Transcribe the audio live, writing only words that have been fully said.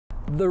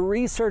The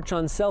research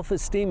on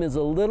self-esteem is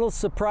a little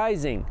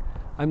surprising.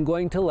 I'm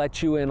going to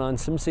let you in on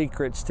some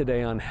secrets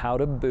today on how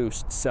to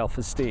boost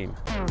self-esteem.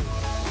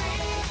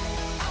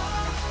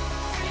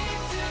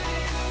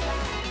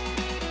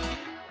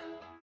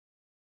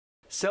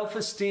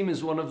 Self-esteem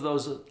is one of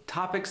those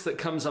topics that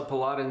comes up a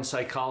lot in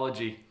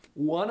psychology.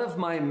 One of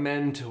my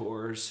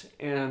mentors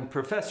and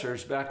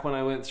professors back when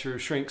I went through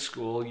shrink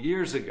school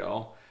years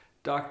ago,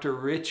 Dr.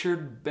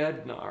 Richard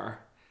Bednar,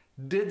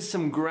 did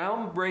some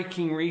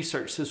groundbreaking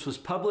research. This was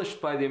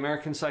published by the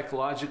American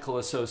Psychological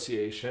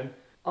Association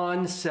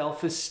on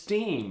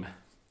self-esteem.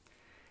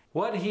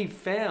 What he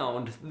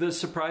found that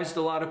surprised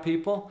a lot of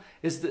people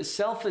is that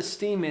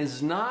self-esteem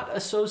is not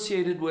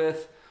associated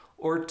with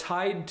or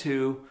tied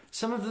to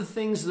some of the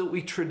things that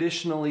we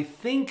traditionally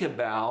think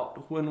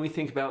about when we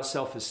think about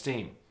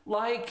self-esteem,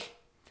 like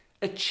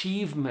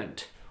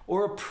achievement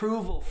or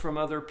approval from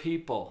other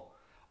people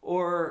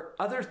or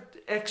other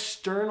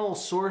external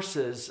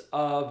sources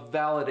of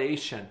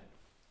validation.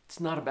 It's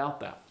not about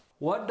that.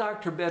 What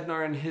Dr.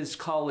 Bednar and his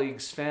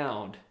colleagues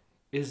found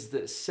is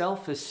that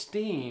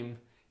self-esteem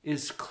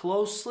is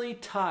closely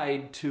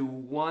tied to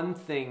one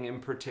thing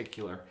in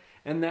particular,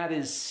 and that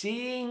is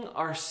seeing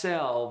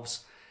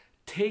ourselves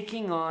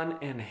taking on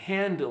and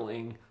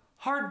handling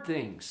hard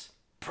things,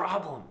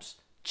 problems,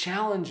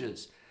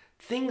 challenges,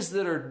 things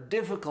that are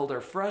difficult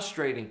or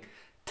frustrating.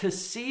 To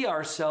see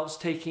ourselves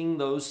taking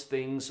those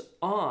things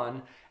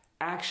on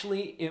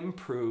actually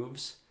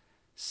improves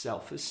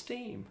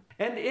self-esteem.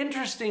 And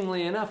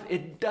interestingly enough,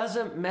 it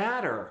doesn't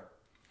matter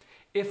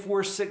if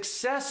we're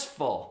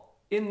successful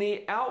in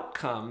the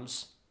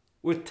outcomes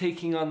with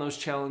taking on those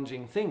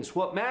challenging things.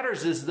 What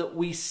matters is that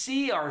we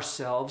see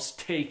ourselves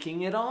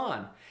taking it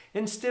on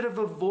instead of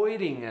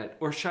avoiding it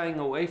or shying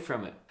away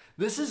from it.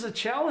 This is a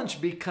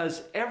challenge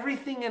because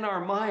everything in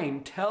our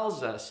mind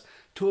tells us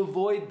to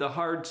avoid the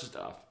hard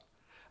stuff.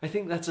 I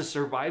think that's a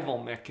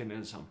survival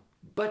mechanism.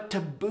 But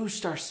to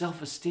boost our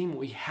self-esteem,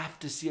 we have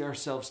to see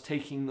ourselves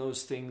taking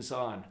those things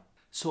on.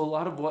 So a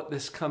lot of what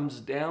this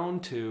comes down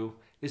to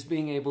is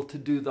being able to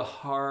do the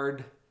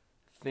hard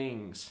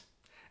things.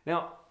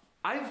 Now,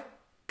 I've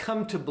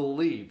come to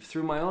believe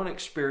through my own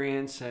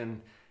experience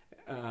and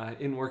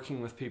in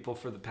working with people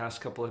for the past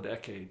couple of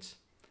decades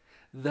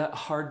that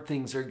hard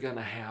things are going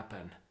to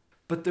happen.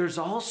 But there's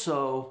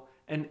also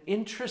an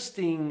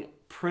interesting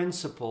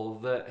principle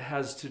that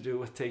has to do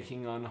with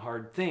taking on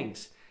hard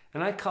things.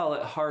 And I call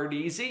it hard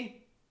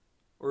easy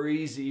or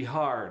easy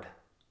hard.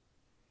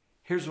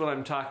 Here's what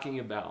I'm talking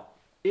about.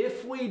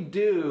 If we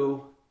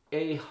do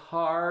a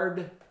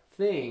hard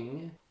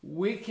thing,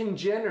 we can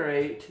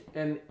generate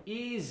an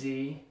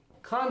easy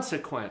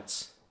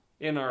consequence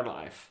in our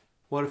life.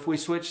 What if we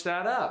switch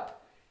that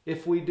up?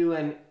 If we do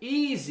an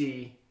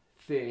easy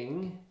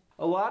thing,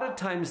 a lot of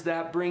times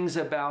that brings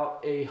about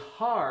a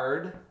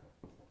hard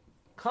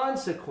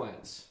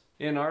consequence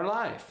in our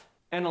life.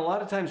 And a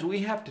lot of times we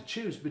have to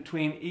choose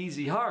between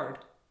easy hard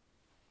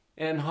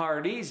and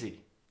hard easy.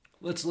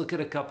 Let's look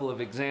at a couple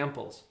of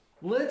examples.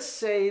 Let's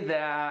say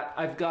that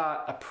I've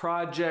got a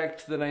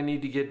project that I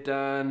need to get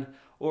done,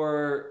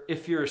 or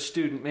if you're a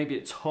student, maybe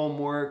it's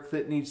homework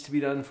that needs to be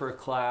done for a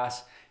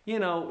class, you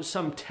know,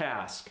 some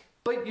task.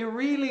 But you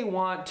really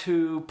want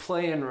to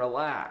play and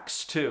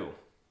relax too.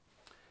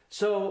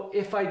 So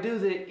if I do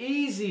the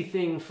easy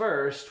thing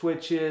first,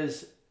 which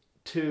is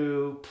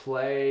to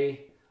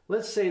play,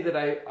 let's say that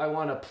I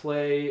want to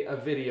play a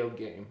video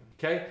game,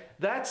 okay?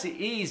 That's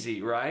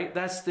easy, right?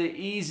 That's the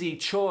easy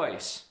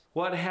choice.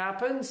 What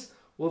happens?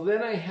 Well,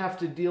 then I have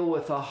to deal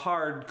with a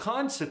hard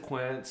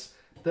consequence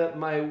that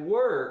my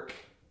work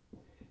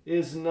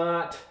is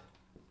not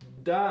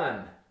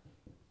done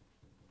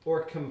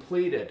or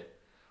completed,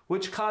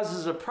 which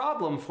causes a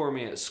problem for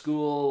me at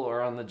school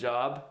or on the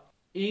job.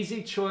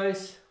 Easy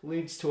choice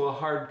leads to a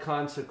hard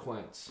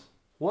consequence.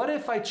 What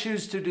if I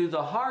choose to do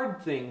the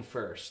hard thing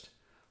first,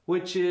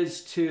 which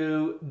is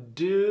to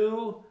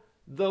do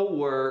the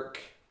work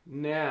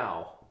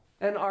now?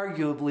 And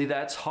arguably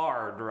that's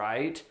hard,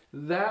 right?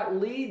 That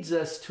leads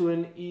us to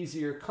an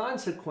easier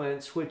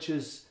consequence, which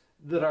is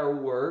that our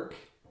work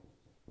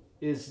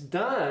is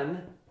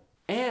done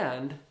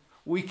and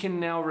we can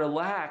now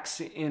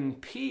relax in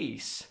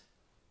peace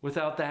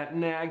without that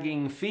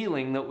nagging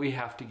feeling that we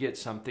have to get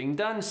something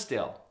done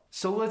still.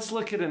 So let's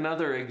look at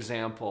another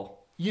example.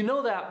 You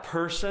know that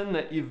person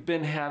that you've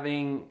been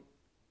having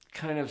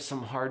kind of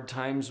some hard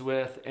times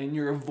with and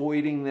you're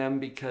avoiding them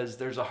because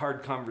there's a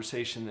hard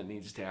conversation that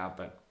needs to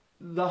happen.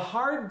 The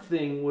hard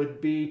thing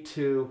would be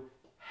to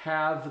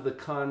have the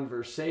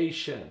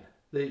conversation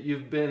that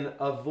you've been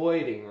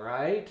avoiding,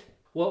 right?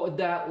 What would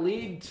that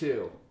lead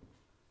to?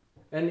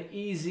 An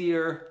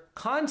easier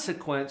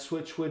consequence,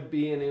 which would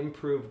be an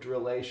improved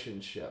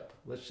relationship.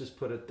 Let's just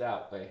put it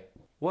that way.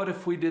 What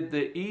if we did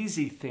the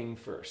easy thing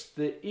first?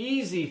 The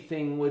easy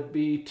thing would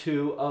be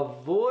to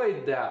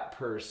avoid that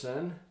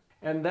person,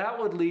 and that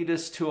would lead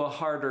us to a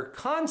harder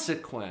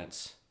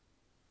consequence,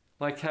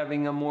 like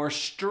having a more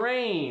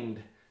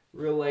strained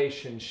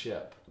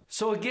relationship.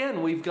 So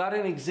again, we've got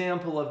an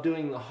example of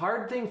doing the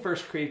hard thing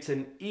first creates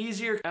an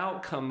easier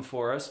outcome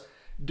for us.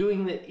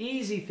 Doing the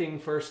easy thing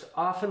first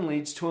often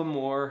leads to a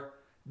more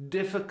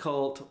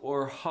difficult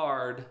or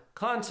hard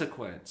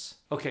consequence.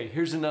 Okay,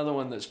 here's another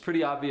one that's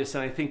pretty obvious,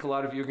 and I think a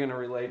lot of you are going to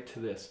relate to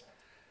this.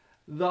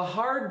 The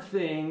hard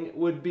thing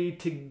would be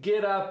to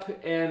get up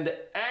and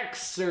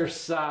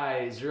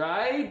exercise,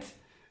 right?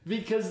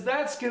 Because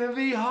that's going to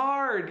be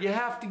hard. You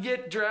have to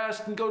get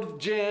dressed and go to the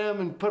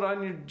gym and put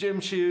on your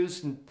gym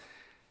shoes, and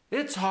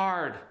it's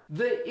hard.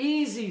 The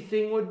easy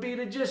thing would be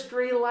to just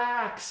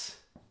relax,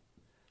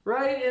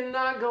 right? And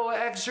not go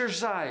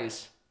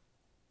exercise.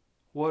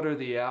 What are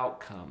the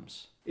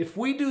outcomes? If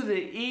we do the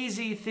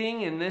easy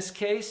thing in this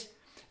case,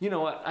 you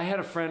know what? I had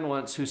a friend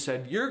once who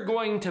said, you're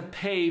going to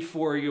pay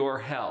for your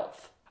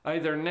health,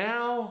 either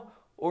now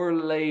or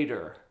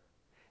later.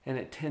 And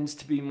it tends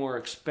to be more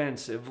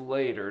expensive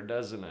later,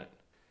 doesn't it?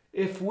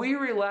 If we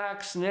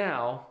relax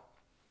now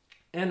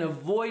and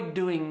avoid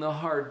doing the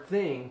hard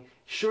thing,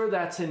 sure,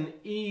 that's an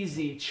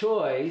easy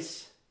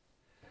choice,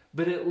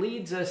 but it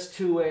leads us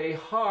to a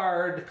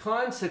hard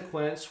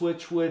consequence,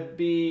 which would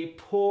be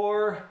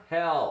poor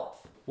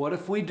health. What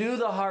if we do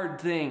the hard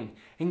thing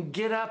and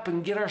get up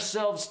and get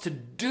ourselves to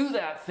do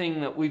that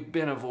thing that we've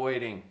been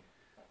avoiding?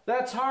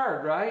 That's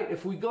hard, right?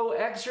 If we go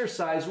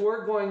exercise,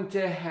 we're going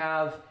to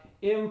have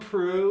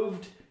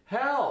improved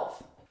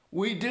health.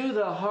 We do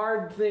the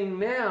hard thing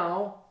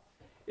now,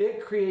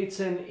 it creates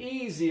an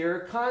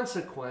easier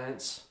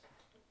consequence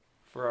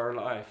for our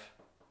life.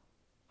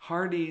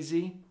 Hard,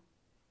 easy,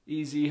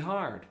 easy,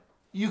 hard.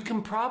 You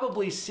can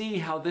probably see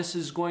how this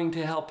is going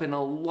to help in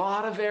a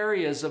lot of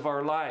areas of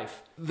our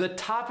life. The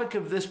topic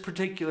of this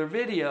particular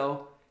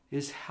video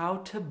is how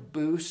to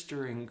boost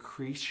or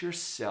increase your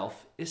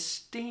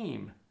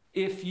self-esteem.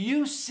 If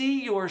you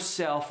see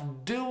yourself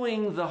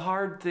doing the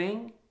hard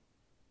thing,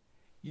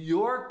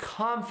 your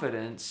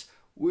confidence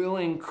will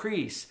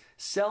increase.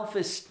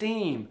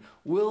 Self-esteem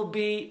will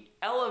be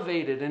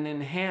elevated and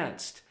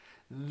enhanced.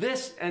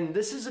 This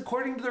is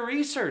according to the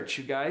research,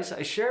 you guys.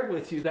 I shared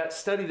with you that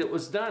study that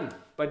was done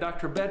by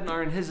Dr.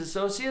 Bednar and his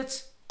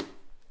associates.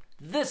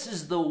 This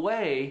is the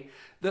way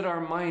that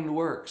our mind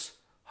works.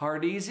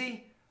 Hard,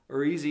 easy,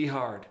 or easy,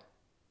 hard.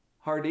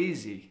 Hard,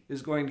 easy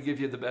is going to give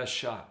you the best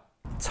shot.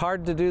 It's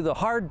hard to do the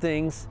hard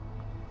things,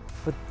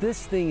 but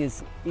this thing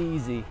is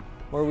easy,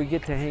 where we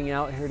get to hang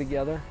out here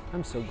together.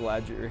 I'm so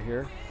glad you're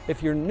here.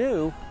 If you're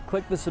new,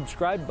 click the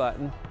subscribe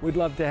button. We'd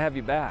love to have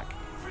you back.